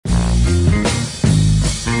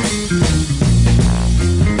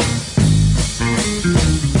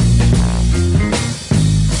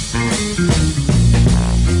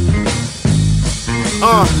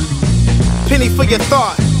your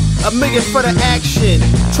thought, a million for the action.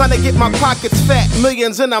 Trying to get my pockets fat,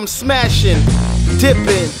 millions and I'm smashing.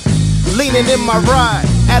 Dipping, leaning in my ride.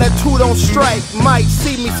 Attitude on strike, might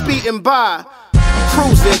see me speeding by.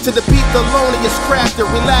 Cruising to the beat, Thelonious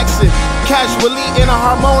crafted, relaxing, casually in a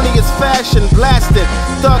harmonious fashion, blasting,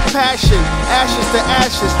 thug passion, ashes to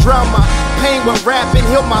ashes, drown my pain with rapping,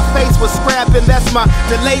 heal my face with scrapping. That's my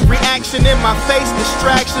delayed reaction in my face,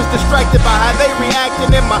 distractions distracted by how they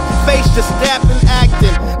reacting in my face, just dapping,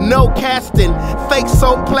 acting, no casting, fake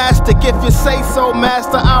so plastic. If you say so,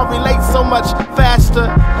 master, I'll relate so much faster.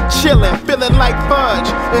 Chilling, feeling like fudge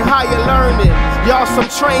and higher learning. Y'all some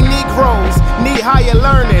trained Negroes need higher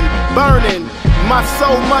learning, burning my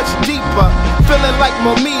soul much deeper. Feeling like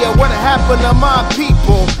Mamiya, what happened to my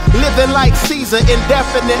people? Living like Caesar,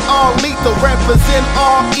 indefinite, all lethal, represent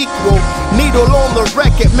all equal. Needle on the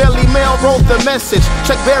record, Melly Mel wrote the message.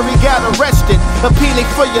 Chuck Berry got arrested, appealing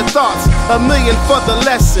for your thoughts, a million for the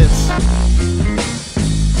lessons.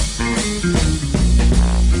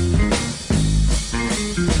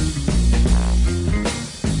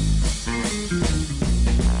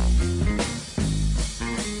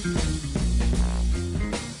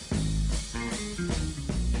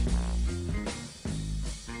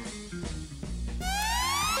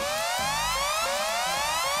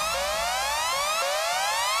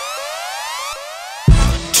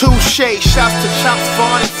 Touche, shouts to Chops,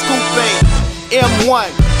 Vaughn, and Scoop A. M1,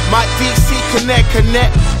 my DC connect,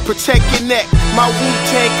 protect your neck. My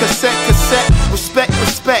Wu-Tang cassette, respect,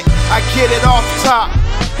 I get it off top.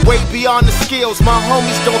 Way beyond the skills, my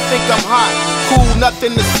homies don't think I'm hot. Cool,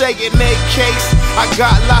 nothing to say in their case. I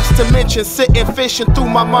got lots to mention, sitting fishing through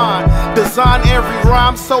my mind. Design every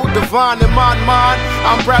rhyme so divine in my mind.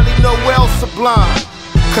 I'm Bradley Noel Sublime.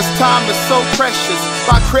 Cause time is so precious.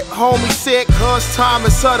 My crip homie said, cause time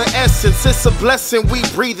is of the essence. It's a blessing we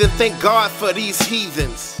breathe and thank God for these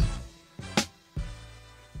heathens.